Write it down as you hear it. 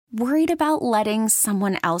Worried about letting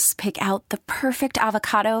someone else pick out the perfect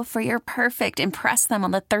avocado for your perfect impress them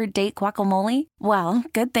on the third date guacamole? Well,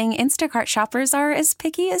 good thing Instacart shoppers are as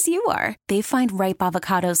picky as you are. They find ripe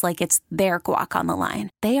avocados like it's their guac on the line.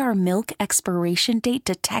 They are milk expiration date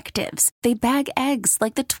detectives. They bag eggs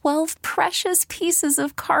like the 12 precious pieces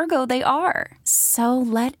of cargo they are. So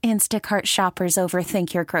let Instacart shoppers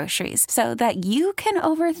overthink your groceries so that you can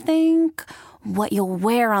overthink what you'll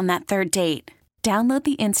wear on that third date. Download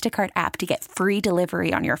the Instacart app to get free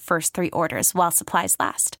delivery on your first 3 orders while supplies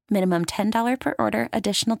last. Minimum $10 per order.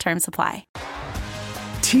 Additional terms apply.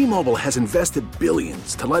 T-Mobile has invested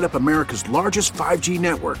billions to light up America's largest 5G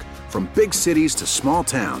network, from big cities to small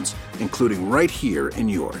towns, including right here in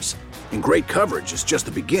yours. And great coverage is just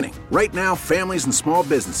the beginning. Right now, families and small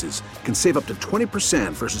businesses can save up to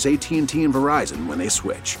 20% versus AT&T and Verizon when they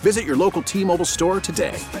switch. Visit your local T-Mobile store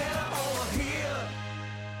today.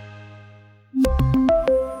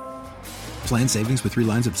 Plan savings with 3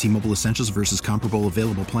 lines of T-Mobile Essentials versus comparable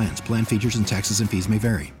available plans. Plan features and taxes and fees may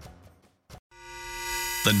vary.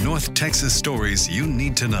 The North Texas stories you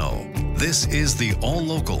need to know. This is the All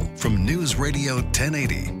Local from News Radio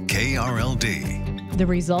 1080 KRLD. The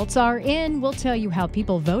results are in. We'll tell you how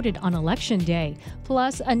people voted on Election Day.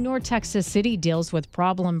 Plus, a North Texas city deals with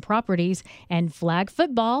problem properties and flag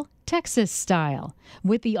football Texas style.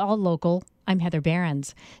 With the All Local, I'm Heather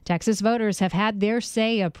Behrens. Texas voters have had their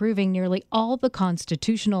say approving nearly all the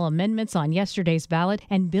constitutional amendments on yesterday's ballot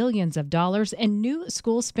and billions of dollars in new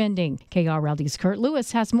school spending. KRLD's Kurt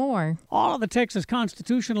Lewis has more. All of the Texas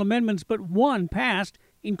constitutional amendments but one passed,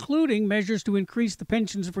 including measures to increase the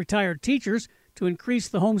pensions of retired teachers, to increase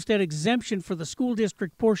the homestead exemption for the school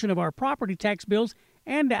district portion of our property tax bills,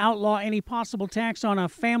 and to outlaw any possible tax on a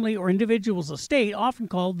family or individual's estate, often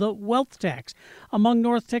called the wealth tax. Among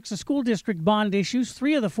North Texas School District bond issues,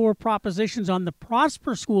 3 of the 4 propositions on the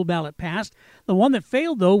Prosper School ballot passed. The one that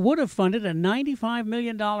failed, though, would have funded a $95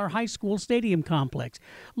 million high school stadium complex.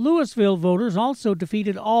 Louisville voters also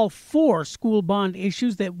defeated all 4 school bond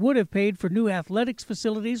issues that would have paid for new athletics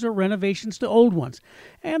facilities or renovations to old ones.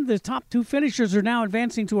 And the top 2 finishers are now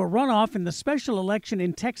advancing to a runoff in the special election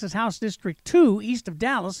in Texas House District 2, east of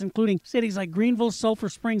Dallas, including cities like Greenville, Sulphur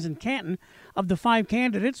Springs, and Canton. Of the 5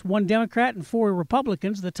 candidates, 1 Democrat and 4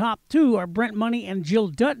 Republicans, the top 2 are Brent Money and Jill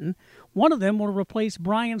Dutton. One of them will replace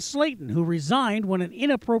Brian Slayton, who resigned when an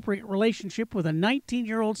inappropriate relationship with a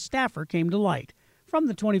 19-year-old staffer came to light. From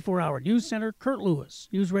the 24-Hour News Center, Kurt Lewis,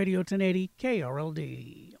 News Radio 1080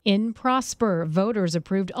 KRLD. In Prosper, voters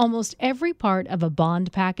approved almost every part of a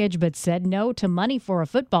bond package but said no to money for a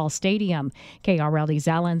football stadium. KRLD's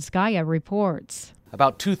Alan Skaya reports.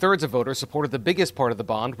 About 2/3 of voters supported the biggest part of the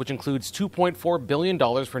bond, which includes $2.4 billion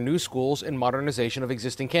for new schools and modernization of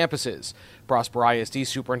existing campuses. Prosper ISD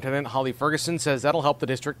Superintendent Holly Ferguson says that'll help the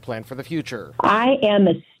district plan for the future. I am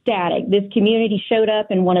ecstatic. This community showed up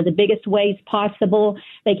in one of the biggest ways possible.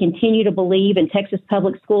 They continue to believe in Texas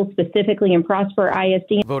public schools, specifically in Prosper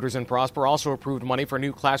ISD. Voters in Prosper also approved money for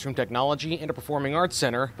new classroom technology and a performing arts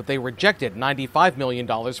center, but they rejected $95 million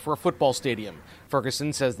for a football stadium.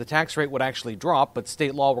 Ferguson says the tax rate would actually drop, but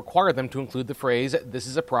state law required them to include the phrase, "This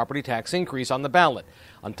is a property tax increase," on the ballot.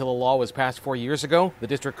 Until a law was passed 4 years ago, the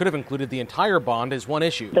district could have included the entire bond as one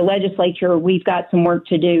issue. The legislature, we've got some work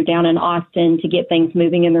to do down in Austin to get things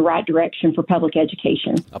moving in the right direction for public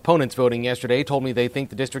education. Opponents voting yesterday told me they think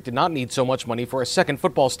the district did not need so much money for a second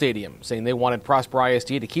football stadium, saying they wanted Prosper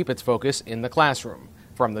ISD to keep its focus in the classroom.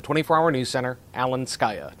 From the 24-Hour News Center, Alan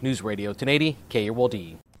Skaya, News Radio 1080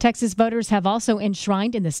 KRLD. Texas voters have also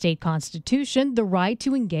enshrined in the state constitution the right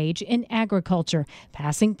to engage in agriculture,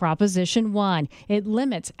 passing Proposition 1. It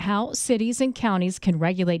limits how cities and counties can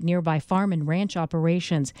regulate nearby farm and ranch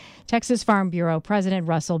operations. Texas Farm Bureau President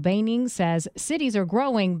Russell Baining says cities are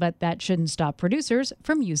growing, but that shouldn't stop producers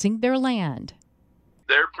from using their land.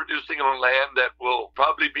 They're producing on land that will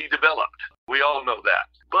probably be developed. We all know that.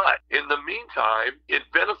 But in the meantime, it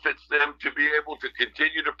benefits them to be able to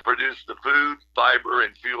continue to produce the food, fiber,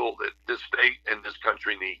 and fuel that this state and this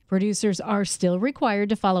country need. Producers are still required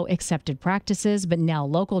to follow accepted practices, but now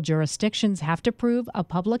local jurisdictions have to prove a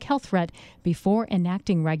public health threat before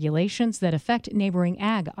enacting regulations that affect neighboring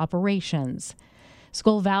ag operations.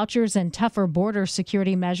 School vouchers and tougher border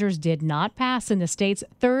security measures did not pass in the state's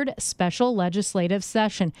third special legislative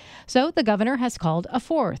session, so the governor has called a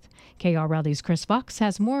fourth. KRLD's Chris Fox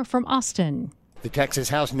has more from Austin. The Texas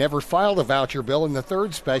House never filed a voucher bill in the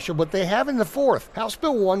third special, but they have in the fourth. House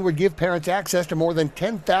Bill 1 would give parents access to more than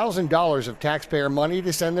 $10,000 of taxpayer money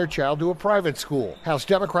to send their child to a private school. House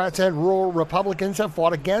Democrats and rural Republicans have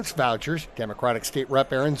fought against vouchers. Democratic State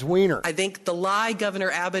Rep. Aaron Zwiener. I think the lie Governor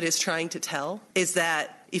Abbott is trying to tell is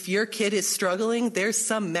that If your kid is struggling, there's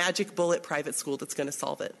some magic bullet private school that's going to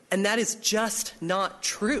solve it. And that is just not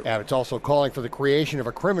true. Abbott's also calling for the creation of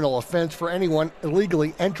a criminal offense for anyone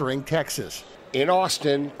illegally entering Texas. In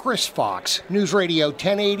Austin, Chris Fox, News Radio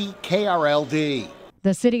 1080 KRLD.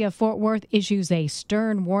 The city of Fort Worth issues a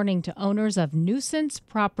stern warning to owners of nuisance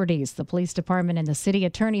properties. The police department and the city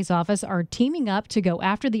attorney's office are teaming up to go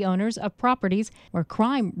after the owners of properties where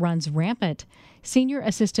crime runs rampant. Senior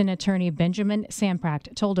Assistant Attorney Benjamin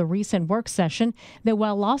Sampracht told a recent work session that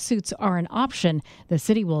while lawsuits are an option, the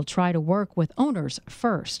city will try to work with owners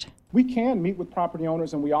first. We can meet with property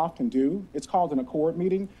owners, and we often do. It's called an accord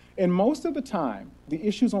meeting. And most of the time, the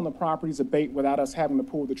issues on the properties abate without us having to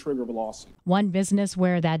pull the trigger of a lawsuit. One business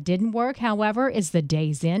where that didn't work, however, is the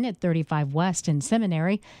Days Inn at 35 West in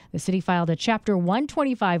Seminary. The city filed a Chapter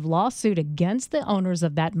 125 lawsuit against the owners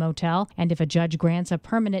of that motel, and if a judge grants a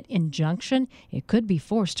permanent injunction, it could be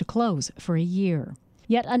forced to close for a year.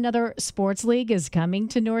 Yet another sports league is coming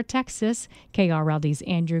to North Texas. KRLD's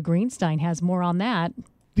Andrew Greenstein has more on that.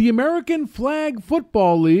 The American Flag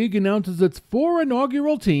Football League announces its 4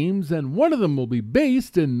 inaugural teams, and one of them will be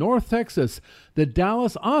based in North Texas. The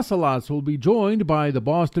Dallas Ocelots will be joined by the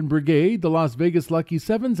Boston Brigade, the Las Vegas Lucky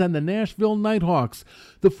Sevens, and the Nashville Nighthawks.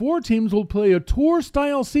 The 4 teams will play a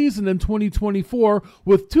tour-style season in 2024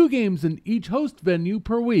 with 2 games in each host venue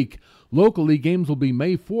per week. Locally, games will be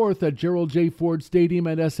May 4th at Gerald J. Ford Stadium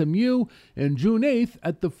at SMU and June 8th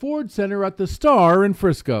at the Ford Center at the Star in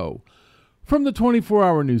Frisco. From the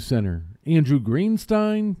 24-Hour News Center, Andrew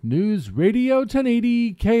Greenstein, News Radio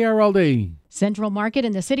 1080 KRLD. Central Market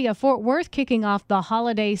in the city of Fort Worth kicking off the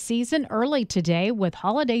holiday season early today with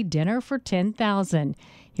holiday dinner for $10,000.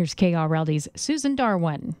 Here's KRLD's Susan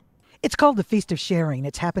Darwin. It's called the Feast of Sharing.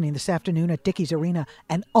 It's happening this afternoon at Dickey's Arena,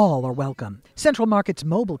 and all are welcome. Central Market's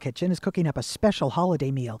mobile kitchen is cooking up a special holiday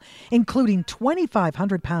meal, including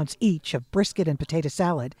 2,500 pounds each of brisket and potato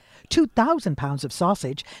salad, 2,000 pounds of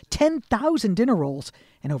sausage, 10,000 dinner rolls,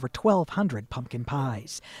 and over 1,200 pumpkin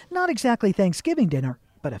pies. Not exactly Thanksgiving dinner,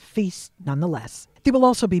 but a feast nonetheless. There will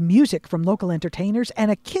also be music from local entertainers and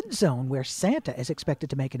a kid zone where Santa is expected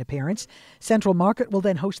to make an appearance. Central Market will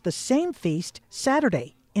then host the same feast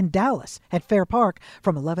Saturday in Dallas at Fair Park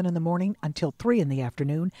from 11 in the morning until 3 in the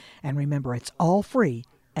afternoon. And remember, it's all free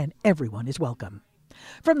and everyone is welcome.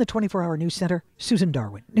 From the 24-Hour News Center, Susan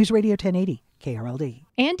Darwin, News Radio 1080 KRLD.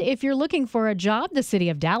 And if you're looking for a job, the city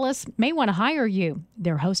of Dallas may want to hire you.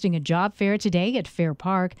 They're hosting a job fair today at Fair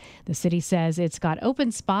Park. The city says it's got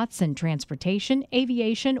open spots in transportation,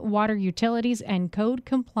 aviation, water utilities, and code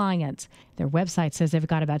compliance. Their website says they've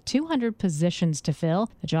got about 200 positions to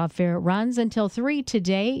fill. The job fair runs until 3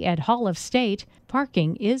 today at Hall of State.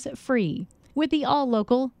 Parking is free. With the All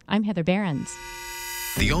Local, I'm Heather Behrens.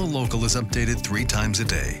 The All Local is updated 3 times a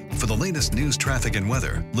day. For the latest news, traffic, and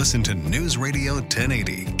weather, listen to News Radio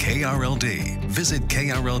 1080 KRLD. Visit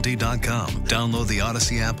KRLD.com, download the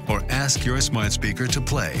Odyssey app, or ask your smart speaker to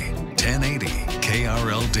play 1080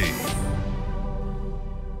 KRLD.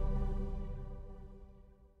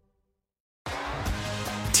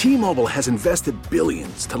 T-Mobile has invested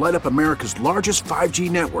billions to light up America's largest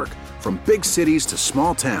 5G network, from big cities to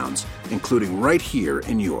small towns, including right here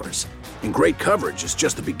in yours. And great coverage is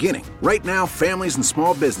just the beginning. Right now, families and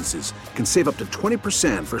small businesses can save up to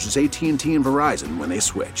 20% versus AT&T and Verizon when they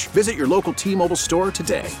switch. Visit your local T-Mobile store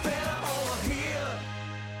today.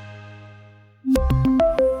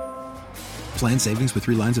 Plan savings with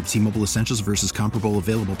 3 lines of T-Mobile Essentials versus comparable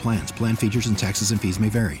available plans. Plan features and taxes and fees may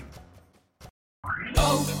vary.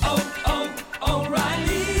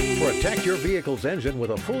 Protect your vehicle's engine with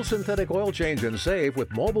a full synthetic oil change and save with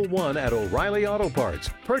Mobil 1 at O'Reilly Auto Parts.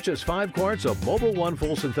 Purchase 5 quarts of Mobil 1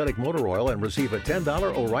 full synthetic motor oil and receive a $10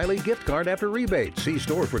 O'Reilly gift card after rebate. See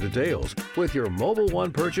store for details. With your Mobil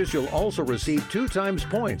 1 purchase, you'll also receive 2 times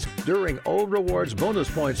points during O Rewards Bonus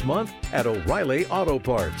Points Month at O'Reilly Auto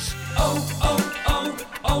Parts.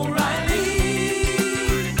 O'Reilly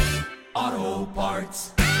Auto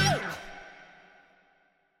Parts.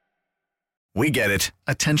 We get it.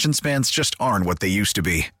 Attention spans just aren't what they used to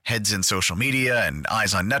be. Heads in social media and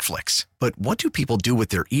eyes on Netflix. But what do people do with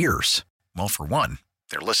their ears? Well, for one,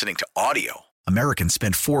 they're listening to audio. Americans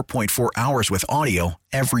spend 4.4 hours with audio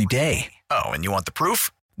every day. Oh, and you want the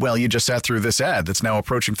proof? Well, you just sat through this ad that's now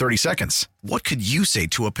approaching 30 seconds. What could you say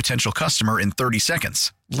to a potential customer in 30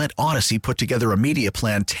 seconds? Let Odyssey put together a media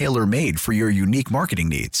plan tailor-made for your unique marketing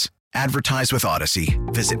needs. Advertise with Odyssey.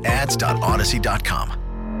 Visit ads.odyssey.com.